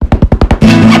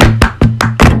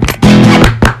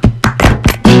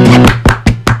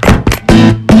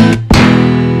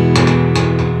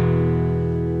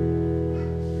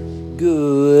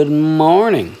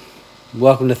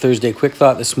welcome to Thursday Quick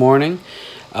Thought this morning.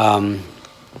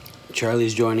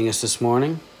 Charlie's joining us this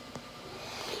morning.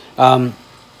 In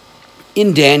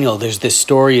Daniel, there's this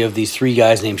story of these three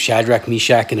guys named Shadrach,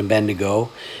 Meshach, and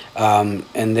Abednego,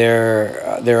 and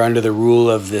they're under the rule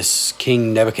of this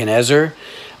king Nebuchadnezzar,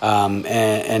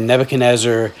 and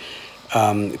Nebuchadnezzar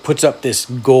puts up this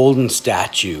golden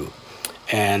statue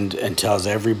and tells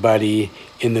everybody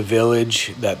in the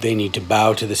village that they need to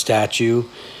bow to the statue.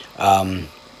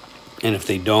 And if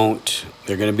they don't,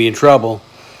 they're going to be in trouble.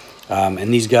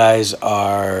 And these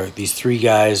three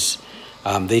guys,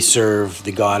 they serve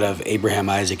the God of Abraham,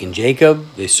 Isaac, and Jacob.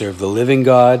 They serve the living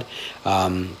God,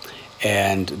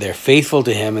 and they're faithful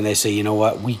to him. And they say, you know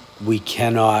what, we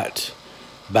cannot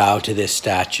bow to this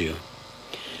statue.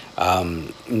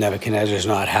 Nebuchadnezzar's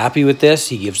not happy with this.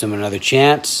 He gives them another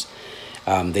chance.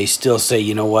 They still say,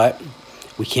 you know what,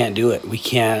 we can't do it. We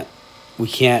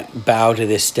can't bow to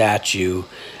this statue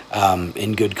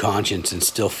in good conscience and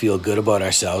still feel good about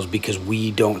ourselves because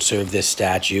we don't serve this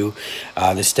statue.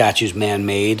 The statue's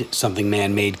man-made. Something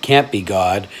man-made can't be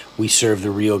God. We serve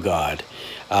the real God.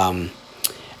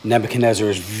 Nebuchadnezzar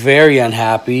is very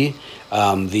unhappy.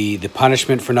 The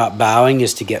punishment for not bowing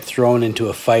is to get thrown into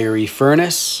a fiery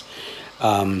furnace.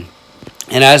 And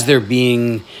as they're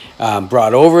being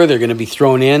brought over, they're going to be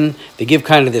thrown in. They give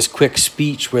kind of this quick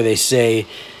speech where they say,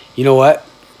 you know what?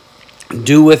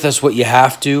 Do with us what you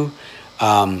have to.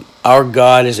 Our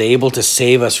God is able to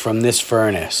save us from this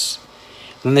furnace.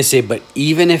 And then they say, but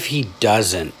even if he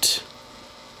doesn't,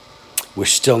 we're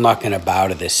still not going to bow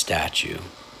to this statue.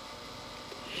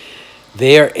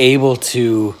 They are able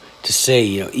to say,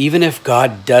 you know, even if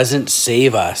God doesn't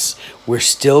save us, we're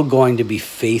still going to be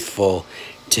faithful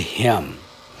to him.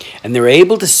 And they're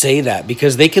able to say that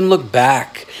because they can look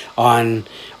back on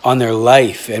their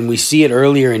life, and we see it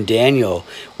earlier in Daniel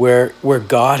where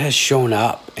God has shown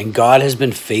up and God has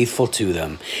been faithful to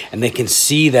them, and they can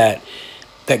see that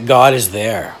God is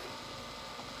there.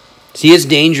 See, it's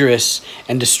dangerous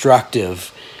and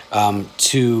destructive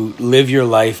to live your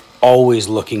life always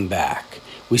looking back.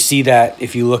 We see that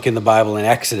if you look in the Bible in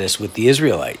Exodus with the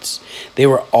Israelites. They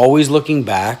were always looking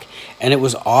back, and it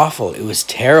was awful. It was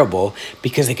terrible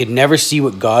because they could never see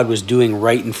what God was doing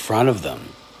right in front of them.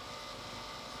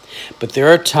 But there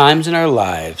are times in our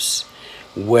lives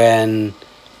when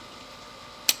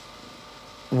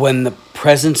the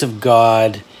presence of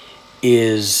God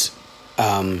is,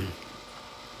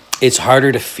 it's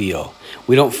harder to feel.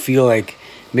 We don't feel like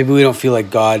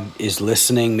God is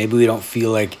listening. Maybe we don't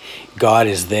feel like God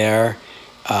is there.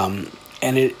 And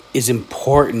it is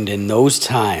important in those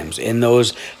times, in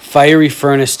those fiery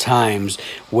furnace times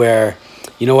where,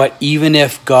 you know what, even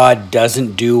if God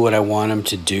doesn't do what I want him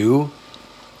to do,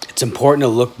 it's important to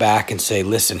look back and say,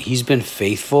 listen, he's been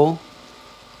faithful,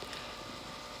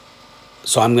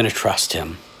 so I'm going to trust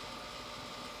him.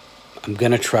 I'm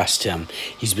going to trust him.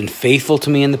 He's been faithful to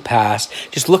me in the past.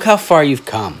 Just look how far you've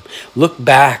come. Look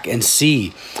back and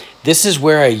see, this is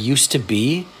where I used to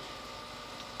be,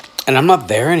 and I'm not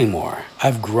there anymore.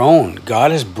 I've grown.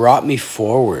 God has brought me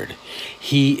forward.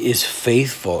 He is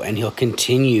faithful, and he'll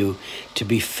continue to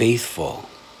be faithful.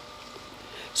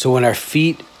 So when our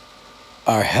feet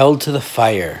are held to the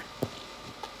fire,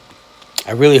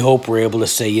 I really hope we're able to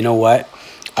say, you know what?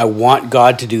 I want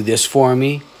God to do this for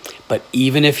me, but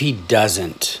even if he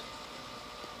doesn't,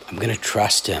 I'm going to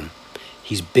trust him.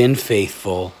 He's been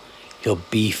faithful. He'll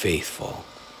be faithful.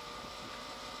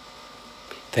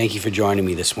 Thank you for joining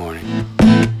me this morning.